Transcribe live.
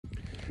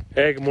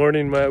Hey, good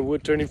morning, my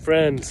wood turning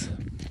friends.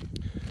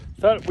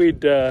 Thought we'd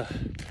do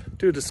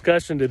a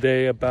discussion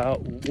today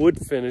about wood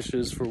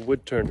finishes for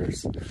wood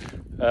turners.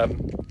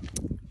 Um,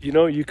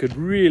 you could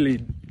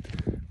really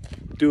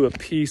do a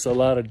piece a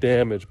lot of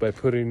damage by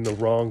putting the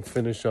wrong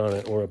finish on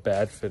it or a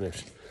bad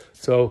finish.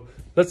 So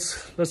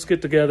let's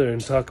get together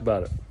and talk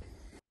about it.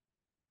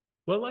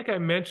 Well, like I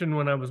mentioned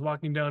when I was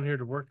walking down here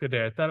to work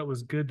today, I thought it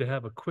was good to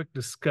have a quick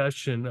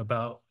discussion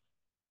about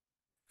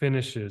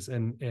finishes,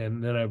 and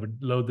then I would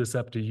load this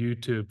up to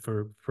YouTube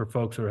for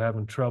folks who are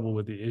having trouble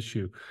with the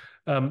issue.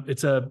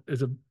 It's a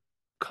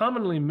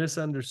commonly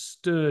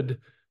misunderstood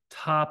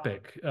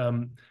topic.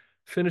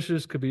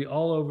 Finishes could be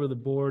all over the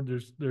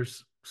board.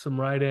 There's some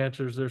right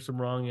answers, there's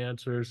some wrong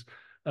answers.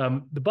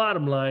 The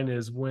bottom line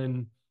is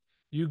when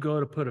you go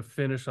to put a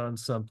finish on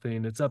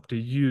something, it's up to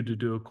you to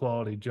do a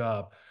quality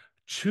job.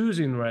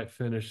 Choosing the right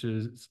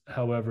finishes,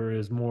 however,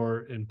 is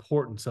more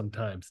important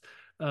sometimes.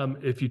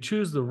 If you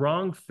choose the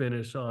wrong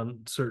finish on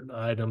certain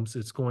items,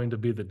 it's going to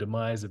be the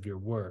demise of your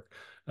work.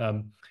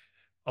 Um,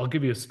 I'll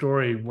give you a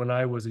story. When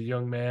I was a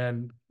young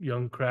man,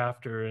 young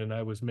crafter, and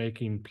I was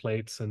making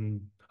plates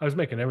and I was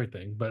making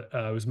everything, but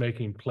I was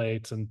making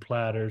plates and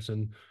platters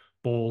and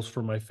bowls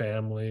for my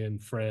family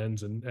and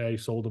friends, and I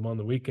sold them on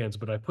the weekends.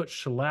 But I put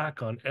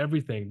shellac on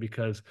everything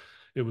because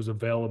it was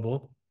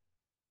available,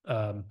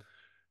 um,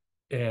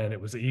 and it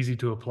was easy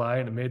to apply,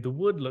 and it made the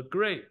wood look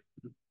great.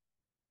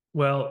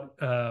 Well,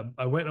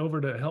 I went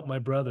over to help my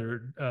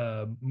brother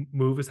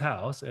move his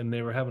house, and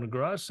they were having a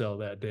garage sale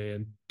that day.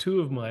 And two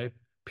of my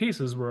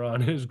pieces were on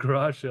his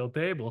garage sale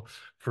table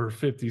for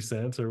 50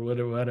 cents or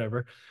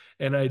whatever.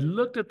 And I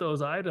looked at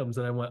those items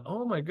and I went,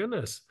 oh my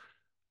goodness,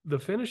 the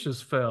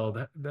finishes fell.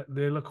 That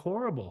they look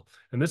horrible.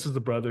 And this is the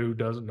brother who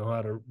doesn't know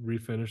how to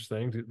refinish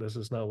things. This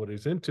is not what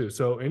he's into.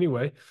 So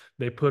anyway,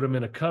 they put them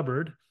in a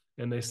cupboard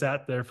and they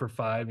sat there for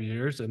 5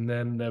 years. And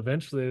then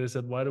eventually they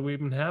said, why do we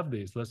even have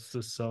these? Let's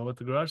just sell them at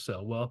the garage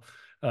sale. Well,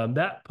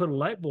 that put a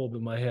light bulb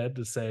in my head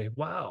to say,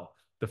 wow,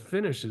 the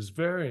finish is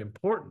very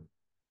important.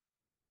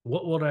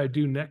 What would I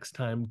do next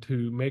time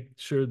to make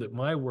sure that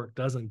my work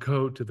doesn't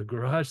go to the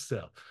garage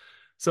sale?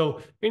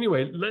 So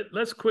anyway,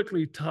 let's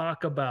quickly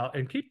talk about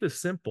and keep this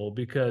simple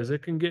because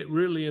it can get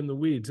really in the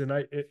weeds. And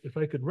if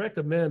I could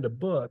recommend a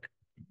book,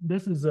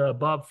 this is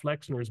Bob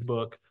Flexner's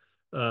book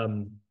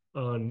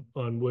on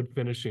wood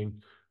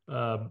finishing.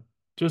 Uh,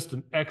 just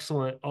an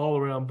excellent all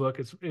around book.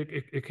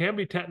 It can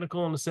be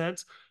technical in a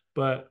sense,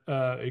 but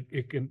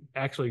it can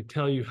actually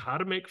tell you how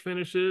to make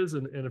finishes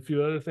and a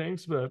few other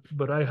things.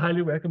 But I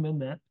highly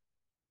recommend that.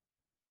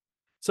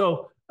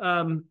 So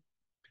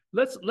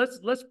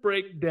let's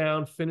break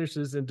down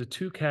finishes into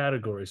two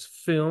categories: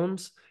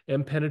 films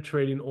and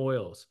penetrating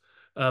oils.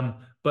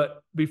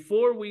 But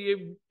before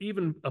we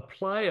even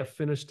apply a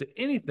finish to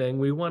anything,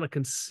 we want to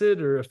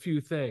consider a few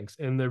things,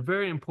 and they're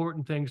very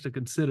important things to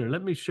consider.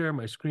 Let me share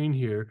my screen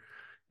here,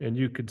 and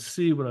you can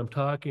see what I'm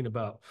talking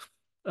about.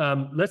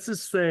 Let's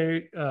just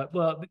say,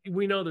 well,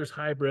 we know there's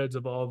hybrids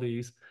of all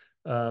these,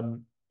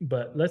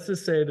 but let's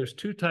just say there's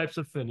two types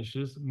of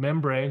finishes: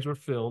 membranes or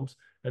films,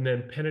 and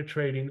then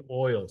penetrating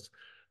oils.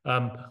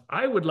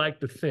 I would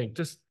like to think,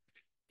 just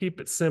keep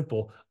it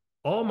simple.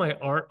 All my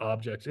art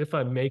objects, if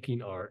I'm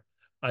making art,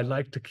 I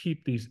like to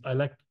keep these, I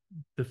like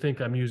to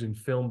think I'm using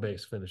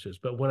film-based finishes.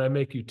 But when I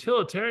make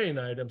utilitarian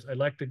items, I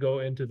like to go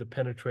into the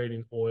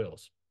penetrating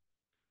oils.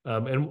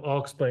 And I'll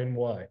explain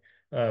why.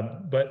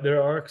 But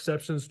there are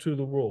exceptions to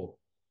the rule.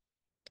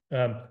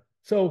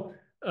 So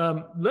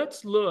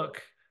let's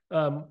look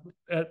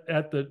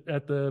at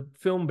the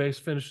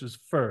film-based finishes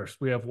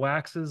first. We have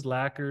waxes,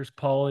 lacquers,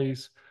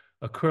 polys,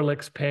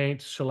 acrylics,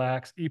 paints,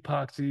 shellacs,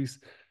 epoxies.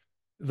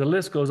 The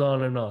list goes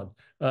on and on.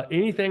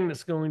 Anything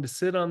that's going to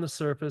sit on the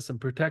surface and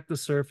protect the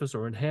surface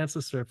or enhance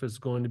the surface is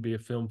going to be a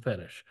film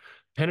finish.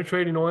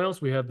 Penetrating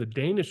oils, we have the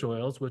Danish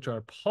oils, which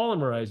are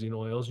polymerizing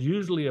oils,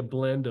 usually a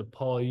blend of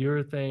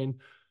polyurethane,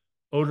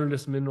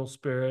 odorless mineral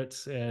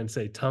spirits, and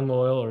say tung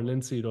oil or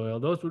linseed oil.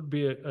 Those would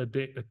be a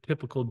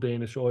typical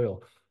Danish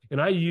oil.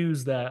 And I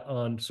use that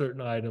on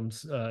certain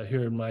items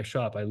here in my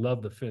shop. I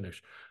love the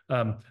finish.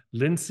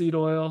 Linseed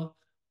oil,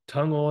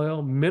 tung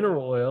oil,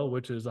 mineral oil,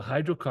 which is a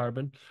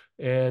hydrocarbon,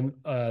 and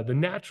the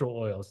natural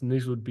oils. And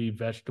these would be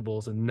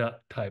vegetables and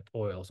nut type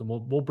oils. And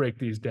we'll break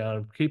these down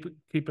and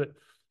keep it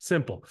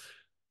simple.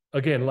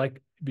 Again,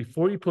 like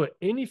before you put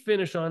any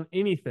finish on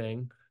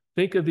anything,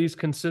 think of these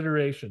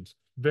considerations.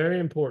 Very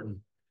important.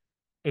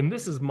 And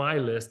this is my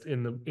list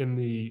in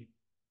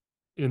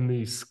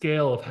the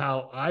scale of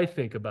how I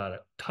think about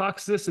it.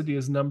 Toxicity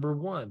is number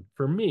one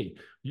for me.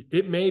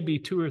 It may be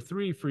two or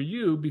three for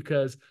you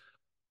because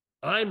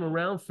I'm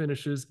around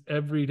finishes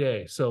every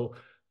day. So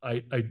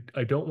I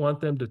don't want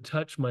them to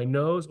touch my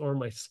nose or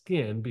my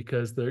skin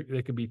because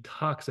they could be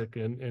toxic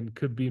and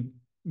could be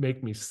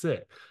make me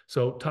sick.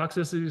 So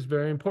toxicity is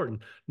very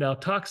important. Now,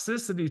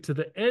 toxicity to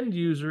the end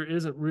user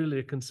isn't really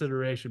a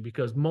consideration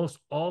because most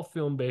all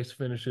film-based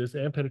finishes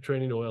and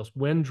penetrating oils,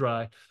 when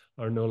dry,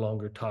 are no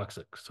longer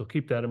toxic. So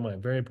keep that in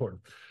mind. Very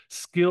important.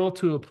 Skill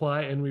to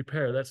apply and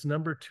repair. That's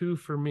number two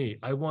for me.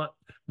 I want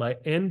my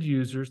end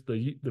users,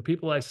 the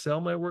people I sell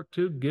my work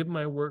to, give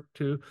my work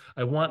to,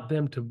 I want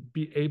them to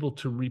be able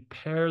to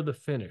repair the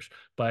finish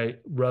by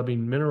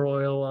rubbing mineral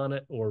oil on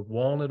it or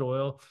walnut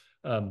oil,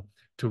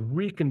 to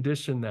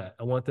recondition that.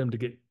 I want them to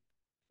get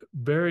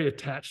very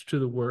attached to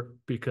the work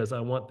because I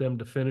want them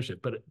to finish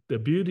it. But the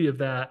beauty of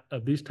that,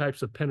 of these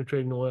types of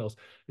penetrating oils,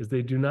 is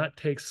they do not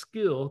take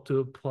skill to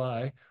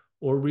apply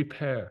or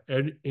repair.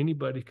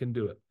 Anybody can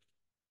do it.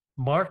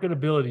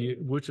 Marketability,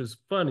 which is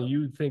funny, you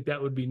would think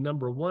that would be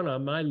number one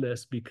on my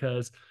list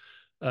because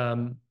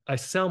I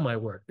sell my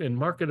work, and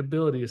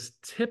marketability is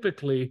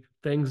typically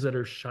things that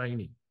are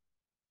shiny.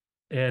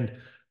 And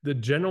the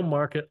general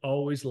market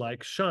always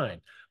likes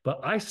shine,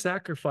 but I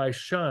sacrifice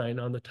shine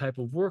on the type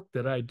of work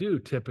that I do,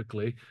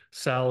 typically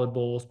salad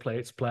bowls,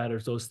 plates,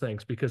 platters, those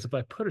things, because if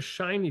I put a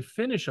shiny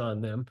finish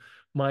on them,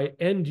 my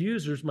end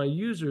users, my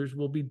users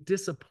will be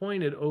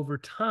disappointed over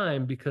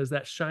time because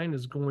that shine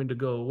is going to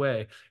go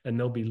away and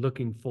they'll be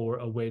looking for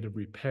a way to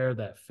repair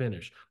that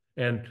finish.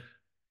 And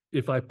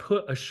if I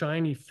put a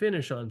shiny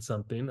finish on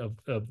something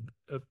of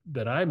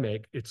that I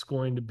make, it's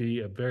going to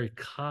be a very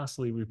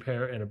costly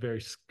repair and a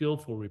very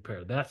skillful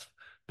repair.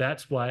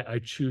 That's why I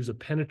choose a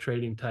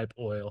penetrating type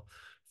oil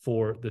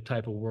for the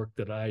type of work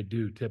that I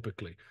do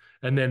typically.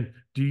 And then,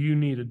 do you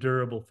need a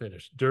durable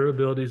finish?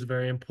 Durability is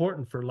very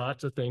important for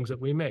lots of things that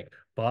we make: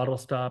 bottle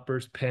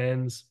stoppers,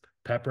 pens,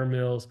 pepper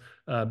mills.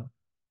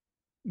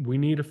 We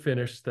need a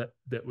finish that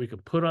we can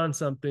put on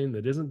something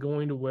that isn't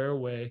going to wear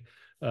away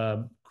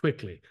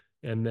quickly.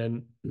 And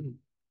then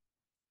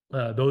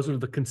those are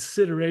the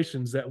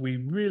considerations that we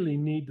really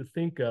need to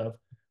think of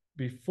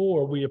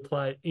before we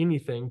apply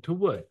anything to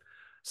wood.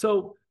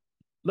 So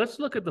let's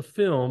look at the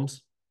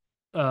films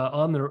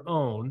on their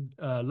own.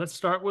 Let's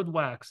start with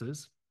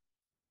waxes.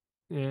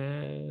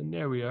 And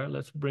there we are.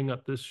 Let's bring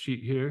up this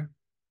sheet here.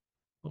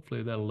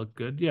 Hopefully that'll look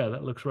good. Yeah,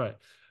 that looks right.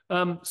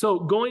 So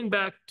going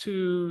back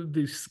to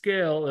the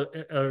scale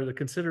or the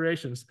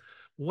considerations,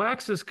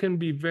 waxes can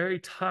be very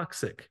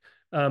toxic.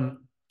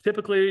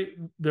 Typically,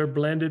 they're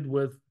blended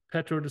with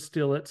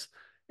petrodistillates,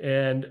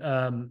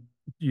 and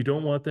you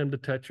don't want them to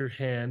touch your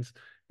hands,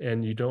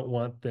 and you don't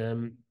want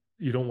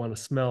to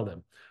smell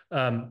them.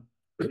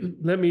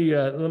 Let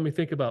me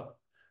think about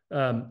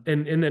and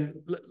then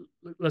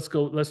let's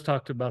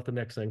talk about the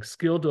next thing.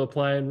 Skill to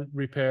apply and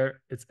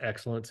repair. It's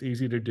excellent. It's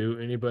easy to do.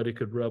 Anybody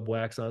could rub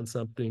wax on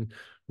something,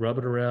 rub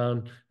it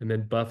around, and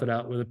then buff it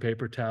out with a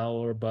paper towel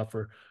or a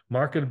buffer.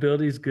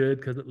 Marketability is good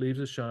because it leaves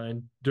a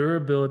shine.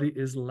 Durability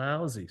is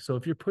lousy. So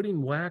if you're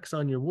putting wax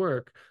on your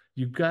work,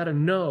 you've got to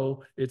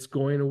know it's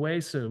going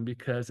away soon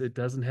because it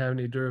doesn't have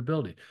any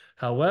durability.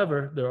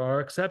 However, there are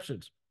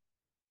exceptions.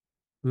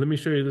 Let me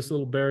show you this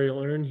little burial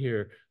urn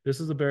here. This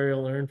is a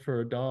burial urn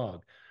for a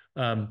dog.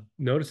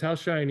 Notice how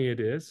shiny it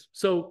is.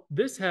 So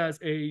this has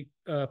a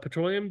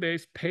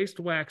petroleum-based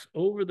paste wax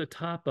over the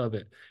top of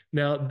it.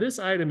 Now, this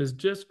item is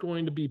just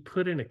going to be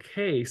put in a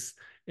case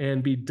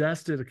and be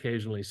dusted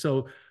occasionally.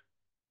 So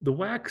the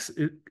wax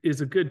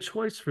is a good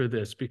choice for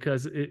this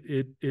because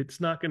it's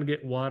not going to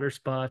get water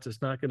spots.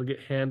 It's not going to get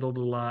handled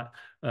a lot.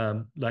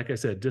 Like I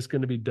said, just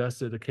going to be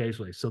dusted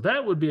occasionally. So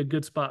that would be a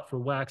good spot for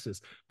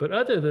waxes. But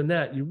other than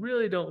that, you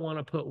really don't want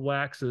to put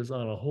waxes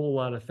on a whole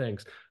lot of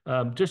things.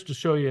 Just to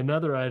show you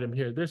another item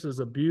here, this is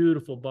a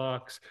beautiful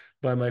box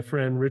by my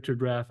friend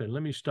Richard Raffin.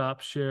 Let me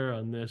stop share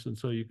on this, and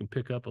so you can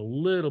pick up a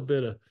little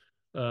bit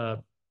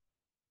of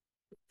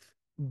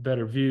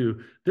better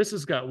view. This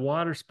has got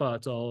water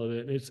spots all of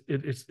it.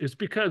 It's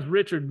because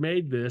Richard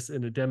made this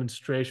in a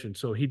demonstration.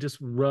 So he just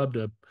rubbed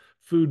a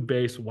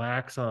food-based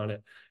wax on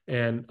it.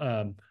 And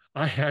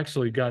I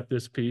actually got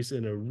this piece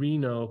in a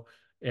Reno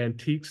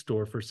antique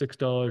store for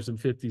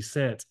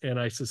 $6.50. And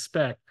I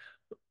suspect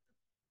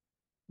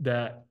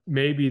that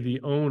maybe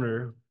the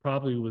owner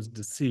probably was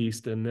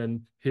deceased, and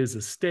then his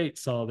estate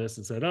saw this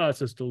and said, "Oh, it's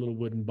just a little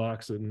wooden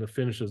box, and the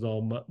finish is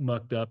all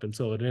mucked up," and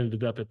so it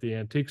ended up at the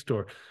antique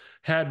store.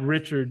 Had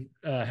Richard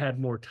had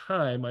more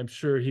time, I'm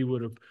sure he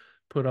would have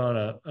put on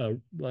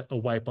a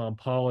wipe-on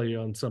poly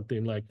on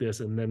something like this,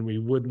 and then we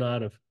would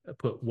not have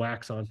put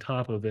wax on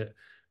top of it,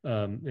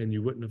 and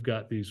you wouldn't have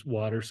got these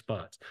water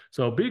spots.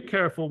 So be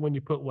careful when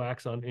you put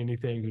wax on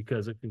anything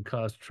because it can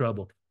cause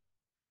trouble.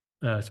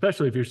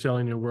 Especially if you're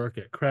selling your work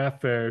at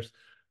craft fairs,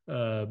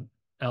 uh,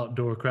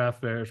 outdoor craft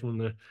fairs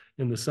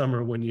in the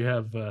summer when you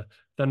have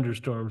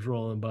thunderstorms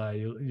rolling by,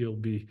 you'll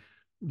be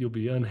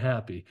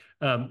unhappy.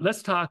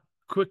 Let's talk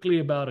quickly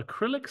about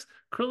acrylics.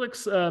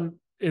 Acrylics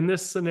in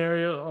this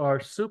scenario are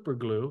super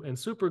glue, and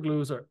super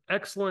glues are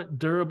excellent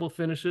durable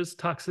finishes.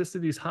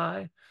 Toxicity is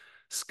high.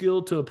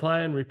 Skill to apply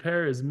and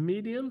repair is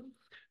medium.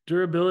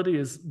 Durability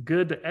is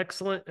good to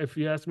excellent, if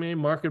you ask me.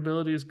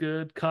 Marketability is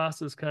good.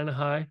 Cost is kind of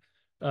high.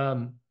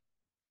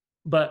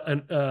 But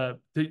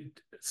the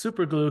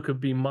super glue could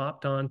be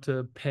mopped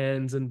onto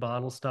pens and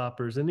bottle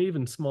stoppers and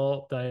even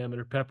small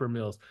diameter pepper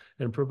mills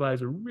and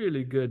provides a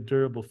really good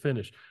durable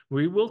finish.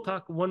 We will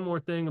talk one more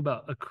thing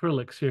about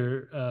acrylics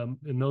here,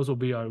 and those will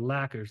be our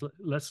lacquers.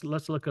 Let's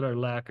look at our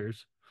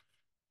lacquers.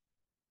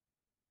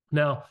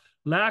 Now,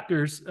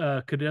 lacquers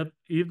could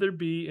either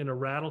be in a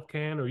rattle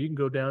can, or you can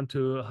go down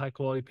to a high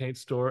quality paint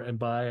store and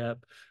buy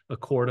a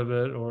quart of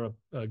it or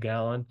a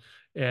gallon.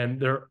 And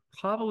they're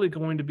probably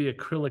going to be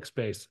acrylics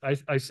based.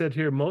 I said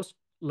here most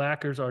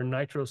lacquers are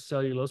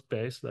nitrocellulose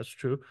based. That's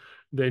true.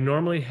 They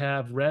normally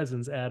have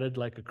resins added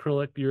like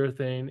acrylic,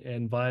 urethane,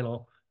 and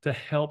vinyl to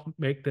help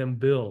make them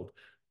build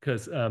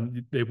because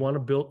they want to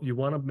build, you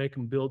want to make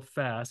them build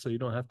fast so you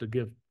don't have to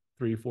give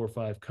three, four,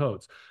 five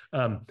coats.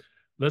 Um,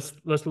 let's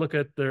look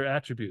at their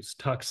attributes.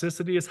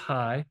 Toxicity is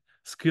high.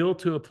 Skill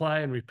to apply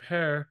and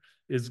repair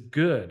is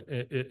good,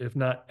 if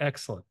not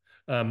excellent.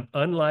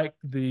 Unlike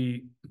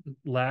the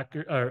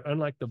lacquer, or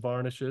unlike the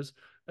varnishes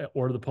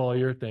or the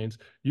polyurethanes,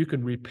 you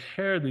can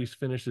repair these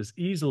finishes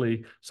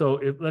easily. So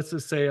if let's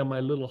just say on my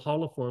little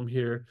holoform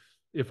here,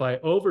 if I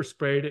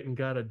oversprayed it and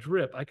got a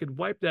drip, I could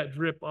wipe that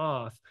drip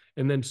off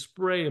and then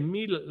spray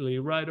immediately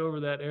right over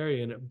that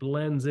area and it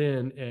blends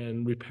in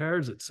and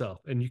repairs itself.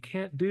 And you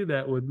can't do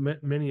that with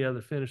many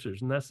other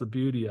finishers. And that's the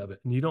beauty of it.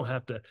 And you don't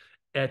have to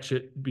etch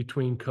it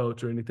between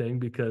coats or anything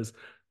because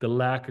the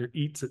lacquer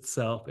eats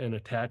itself and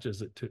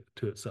attaches it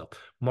to itself.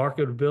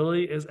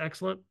 Marketability is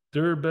excellent.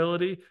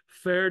 Durability,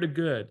 fair to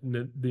good.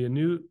 The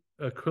new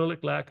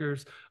acrylic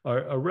lacquers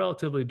are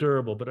relatively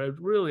durable, but I'd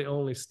really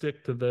only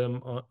stick to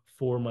them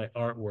for my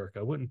artwork.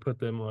 I wouldn't put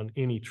them on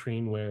any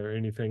trainwear or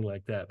anything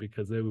like that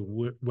because they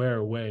would wear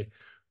away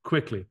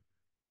quickly.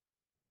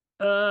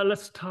 Uh,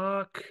 let's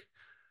talk.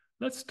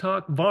 Let's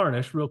talk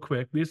varnish real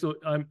quick.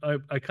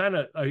 I kind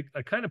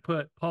of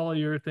put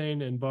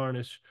polyurethane and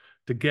varnish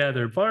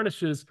together.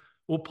 Varnishes,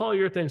 well,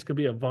 polyurethanes can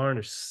be a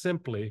varnish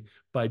simply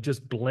by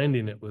just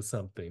blending it with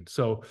something.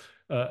 So,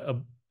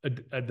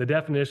 the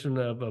definition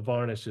of a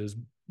varnish is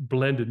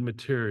blended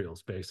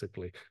materials,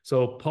 basically.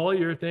 So,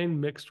 polyurethane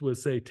mixed with,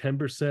 say,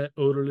 10%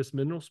 odorless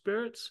mineral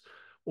spirits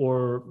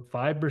or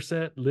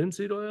 5%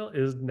 linseed oil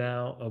is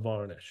now a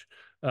varnish.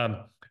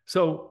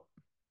 So,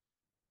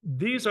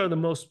 these are the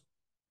most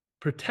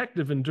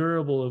protective and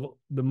durable of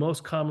the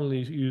most commonly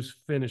used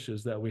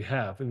finishes that we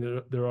have.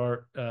 And there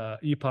are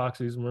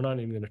epoxies, and we're not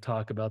even going to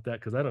talk about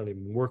that because I don't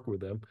even work with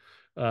them.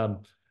 Um,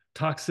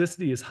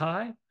 Toxicity is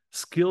high.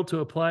 Skill to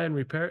apply and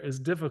repair is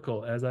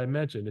difficult, as I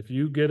mentioned. If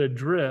you get a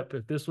drip,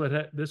 if this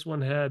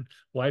one had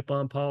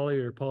wipe-on poly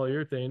or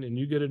polyurethane, and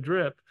you get a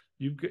drip,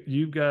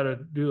 you've got to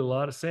do a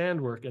lot of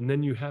sand work, and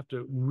then you have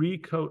to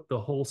recoat the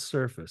whole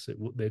surface.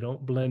 They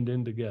don't blend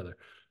in together.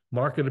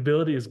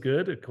 Marketability is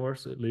good. Of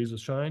course, it leaves a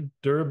shine.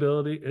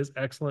 Durability is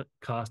excellent.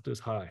 Cost is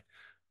high.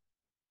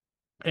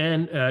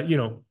 And,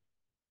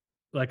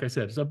 like I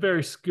said, it's a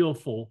very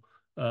skillful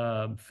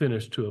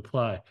finish to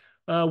apply.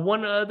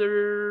 One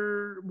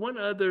other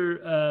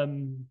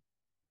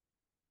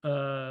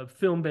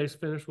film-based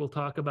finish we'll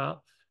talk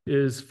about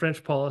is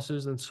French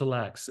polishes and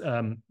shellacs.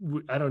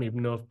 I don't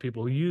even know if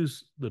people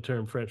use the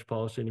term French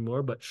polish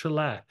anymore, but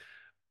shellac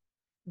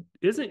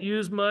isn't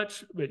used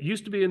much. It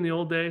used to be in the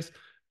old days.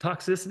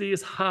 Toxicity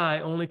is high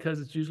only because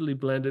it's usually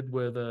blended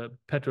with a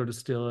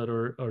petrodistillate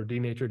or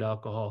denatured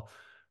alcohol.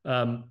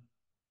 Um,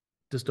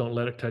 just don't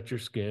let it touch your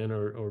skin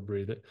or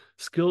breathe it.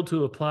 Skill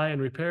to apply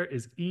and repair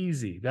is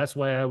easy. That's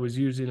why I was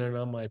using it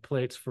on my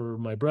plates for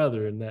my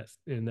brother in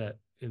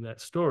that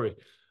story.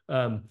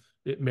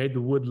 It made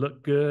the wood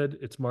look good.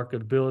 Its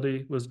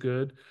marketability was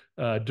good.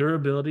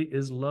 Durability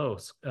is low.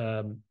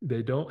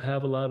 They don't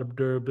have a lot of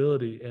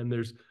durability, and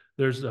there's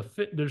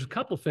a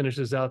couple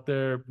finishes out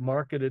there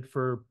marketed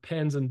for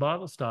pens and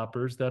bottle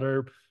stoppers that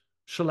are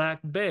shellac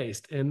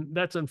based, and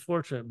that's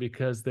unfortunate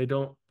because they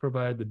don't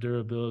provide the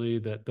durability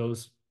that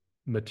those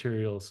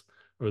materials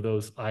or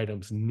those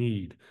items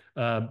need.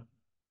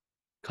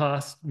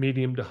 Cost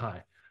medium to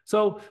high.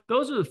 So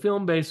those are the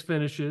film-based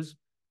finishes.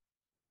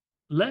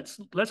 Let's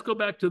go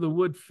back to the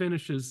wood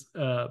finishes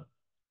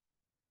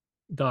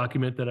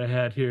document that I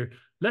had here.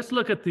 Let's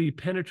look at the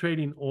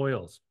penetrating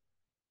oils.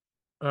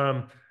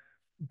 Um,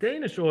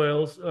 Danish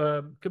oils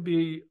could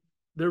be,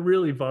 they're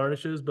really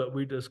varnishes, but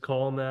we just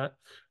call them that.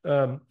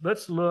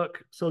 Let's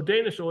look. So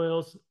Danish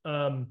oils,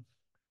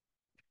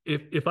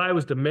 if I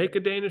was to make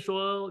a Danish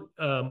oil,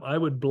 I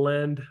would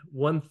blend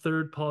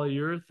 1/3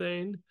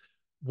 polyurethane,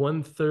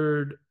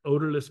 1/3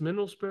 odorless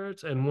mineral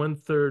spirits, and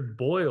 1/3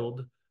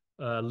 boiled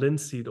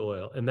linseed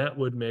oil, and that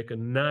would make a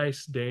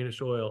nice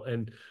Danish oil.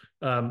 And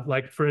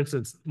like for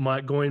instance,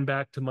 my going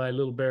back to my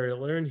little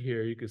burial urn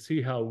here, you can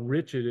see how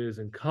rich it is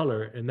in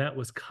color, and that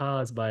was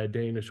caused by a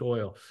Danish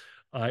oil.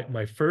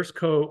 My first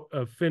coat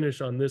of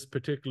finish on this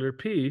particular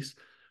piece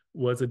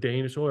was a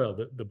Danish oil,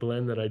 the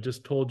blend that I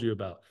just told you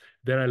about.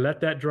 Then I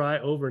let that dry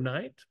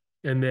overnight,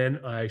 and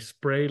then I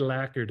spray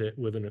lacquered it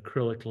with an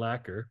acrylic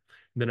lacquer.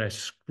 Then I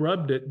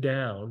scrubbed it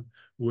down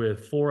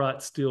with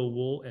 4-aught steel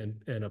wool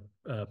and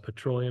a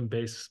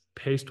petroleum-based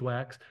paste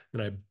wax.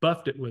 And I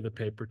buffed it with a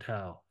paper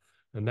towel.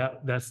 And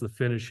that's the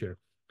finish here.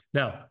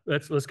 Now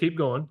let's keep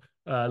going.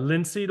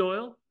 Linseed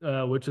oil,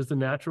 which is the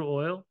natural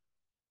oil.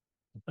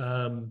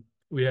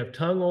 We have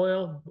tung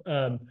oil.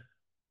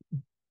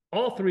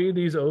 All three of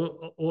these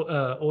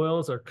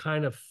oils are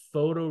kind of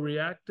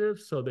photoreactive,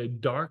 so they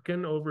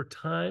darken over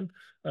time.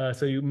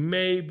 So you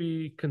may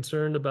be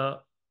concerned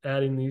about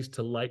adding these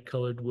to light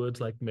colored woods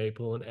like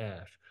maple and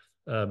ash.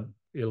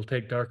 It'll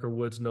take darker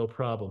woods, no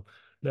problem.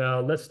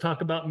 Now let's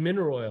talk about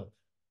mineral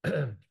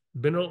oil.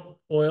 Mineral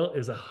oil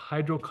is a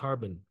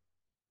hydrocarbon.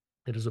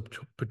 It is a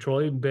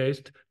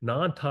petroleum-based,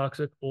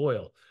 non-toxic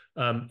oil.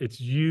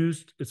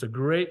 It's a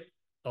great,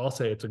 I'll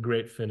say it's a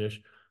great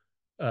finish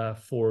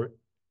for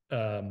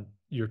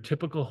your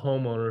typical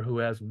homeowner who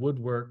has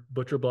woodwork,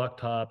 butcher block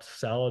tops,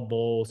 salad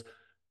bowls,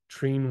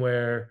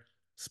 treenware,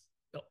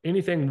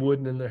 anything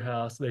wooden in their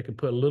house. They can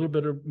put a little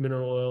bit of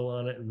mineral oil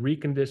on it,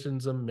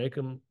 reconditions them,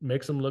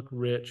 makes them look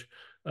rich.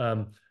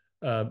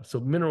 So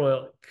mineral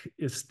oil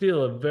is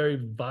still a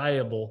very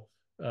viable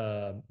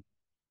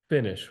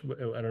finish.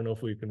 I don't know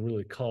if we can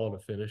really call it a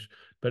finish,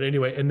 but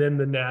anyway, and then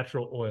the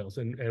natural oils,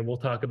 and we'll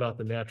talk about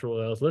the natural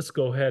oils. Let's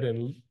go ahead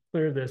and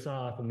clear this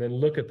off and then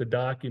look at the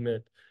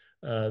document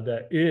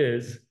that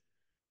is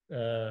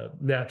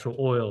natural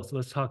oils.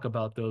 Let's talk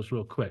about those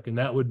real quick. And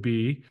that would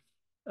be,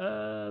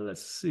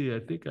 let's see, I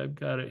think I've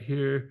got it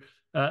here.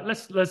 I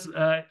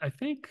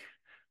think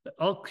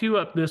I'll cue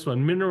up this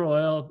one. Mineral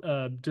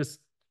oil,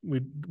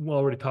 we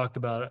already talked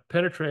about it.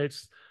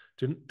 Penetrates,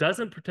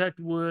 doesn't protect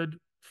wood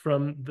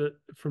from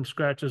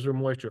scratches or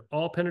moisture.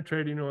 All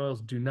penetrating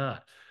oils do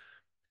not.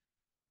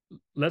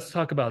 Let's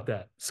talk about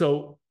that.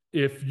 So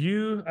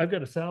I've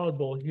got a salad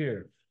bowl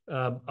here.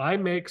 I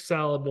make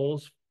salad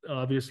bowls,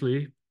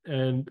 obviously,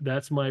 and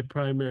that's my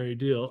primary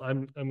deal.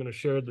 I'm going to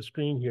share the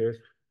screen here.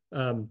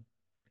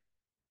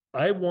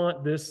 I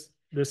want this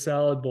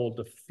salad bowl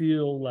to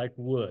feel like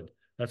wood.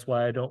 That's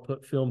why I don't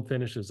put film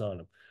finishes on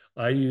them.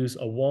 I use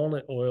a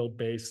walnut oil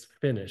based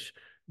finish.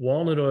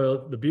 Walnut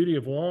oil, the beauty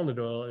of walnut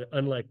oil,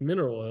 unlike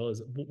mineral oil,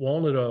 is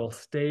walnut oil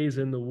stays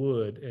in the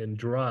wood and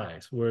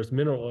dries, whereas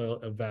mineral oil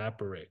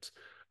evaporates.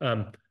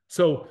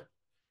 So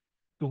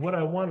what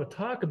I want to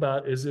talk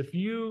about is if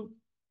you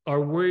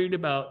are worried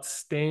about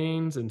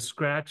stains and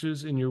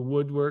scratches in your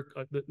woodwork,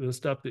 the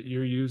stuff that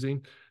you're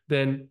using,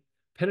 then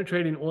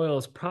penetrating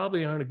oils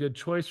probably aren't a good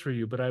choice for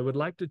you. But I would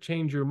like to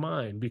change your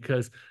mind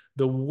because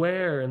the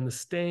wear and the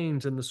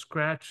stains and the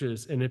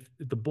scratches, and if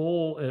the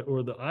bowl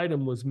or the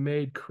item was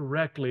made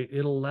correctly,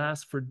 it'll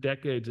last for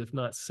decades, if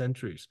not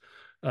centuries.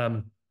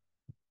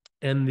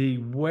 And the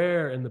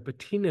wear and the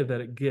patina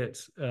that it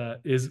gets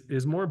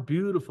is more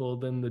beautiful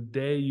than the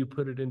day you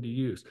put it into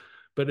use.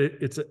 But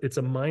it's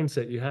a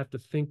mindset. You have to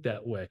think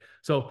that way.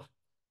 So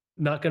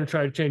not going to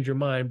try to change your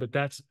mind, but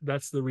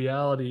that's the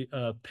reality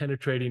of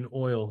penetrating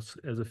oils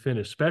as a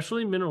finish,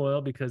 especially mineral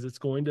oil, because it's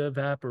going to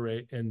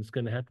evaporate and it's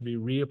going to have to be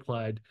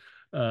reapplied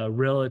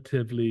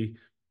relatively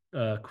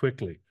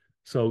quickly.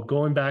 So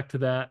going back to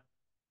that,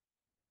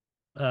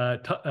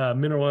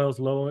 mineral oils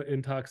low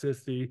in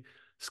toxicity,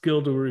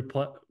 skill to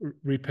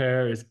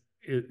repair is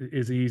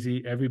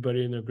easy.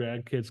 Everybody and their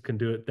grandkids can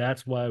do it.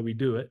 That's why we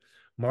do it.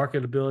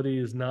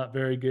 Marketability is not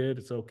very good.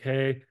 It's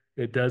okay.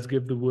 It does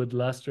give the wood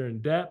luster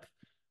and depth.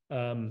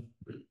 Um,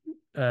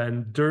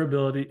 and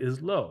durability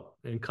is low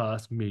and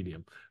cost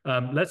medium.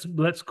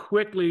 Let's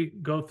quickly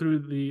go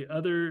through the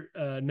other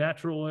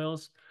natural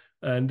oils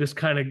and just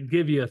kind of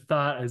give you a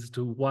thought as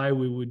to why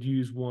we would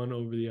use one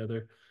over the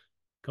other.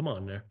 Come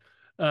on there.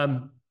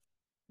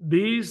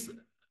 These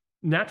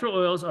natural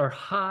oils are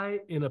high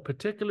in a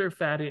particular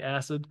fatty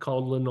acid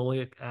called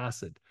linoleic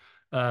acid.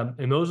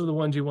 And those are the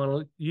ones you want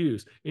to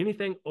use.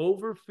 Anything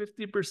over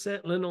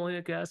 50%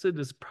 linoleic acid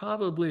is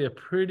probably a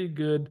pretty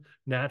good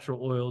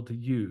natural oil to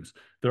use.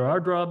 There are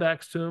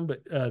drawbacks to them,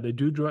 but they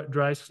do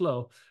dry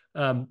slow.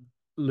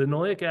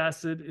 Linoleic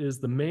acid is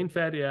the main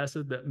fatty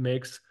acid that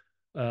makes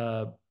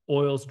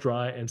oils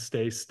dry and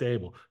stay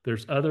stable.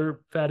 There's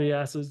other fatty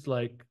acids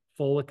like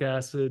folic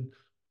acid,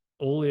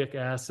 oleic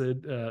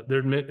acid.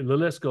 The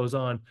list goes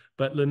on,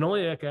 but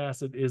linoleic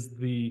acid is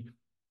the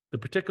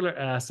particular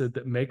acid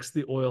that makes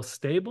the oil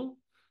stable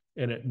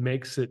and it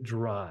makes it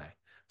dry.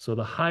 So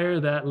the higher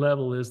that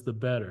level is, the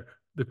better.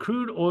 The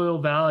crude oil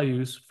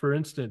values, for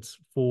instance,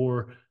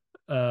 for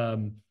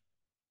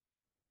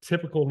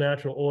typical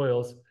natural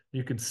oils,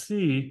 you can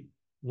see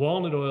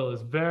walnut oil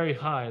is very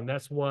high, and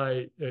that's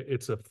why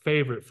it's a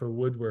favorite for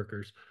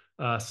woodworkers.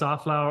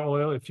 Safflower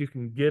oil, if you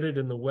can get it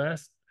in the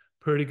West,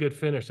 pretty good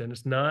finish. And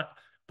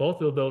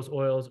both of those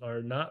oils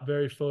are not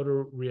very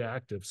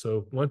photoreactive.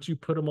 So once you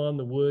put them on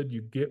the wood,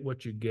 you get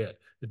what you get.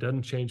 It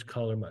doesn't change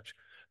color much.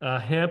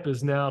 Hemp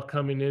is now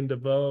coming into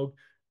vogue.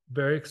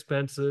 Very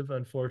expensive,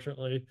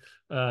 unfortunately.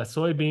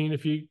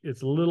 Soybean,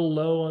 it's a little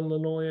low on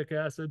linoleic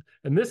acid.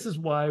 And this is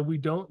why we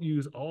don't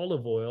use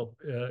olive oil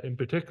in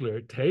particular.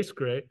 It tastes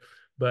great,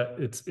 but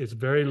it's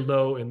very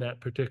low in that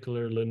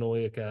particular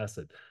linoleic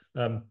acid.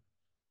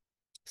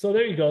 So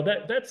there you go.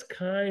 That's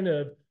kind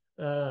of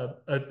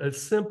a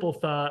simple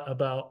thought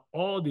about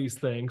all these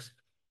things.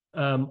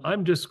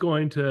 I'm just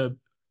going to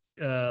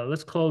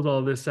let's close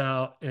all this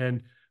out.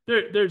 And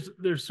there's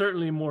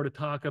certainly more to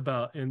talk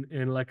about.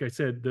 And like I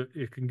said,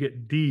 it can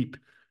get deep.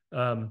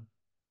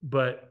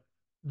 But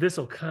this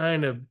will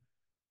kind of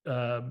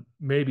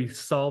maybe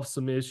solve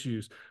some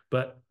issues.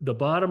 But the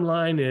bottom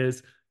line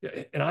is,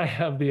 and I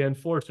have the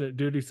unfortunate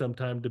duty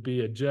sometime to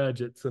be a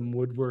judge at some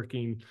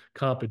woodworking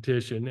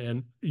competition.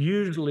 And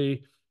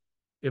usually,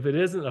 if it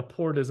isn't a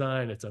poor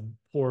design, it's a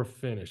poor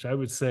finish. I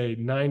would say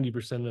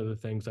 90% of the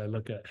things I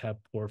look at have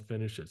poor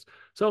finishes.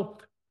 So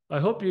I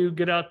hope you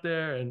get out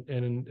there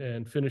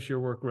and finish your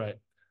work right.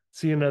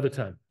 See you another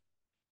time.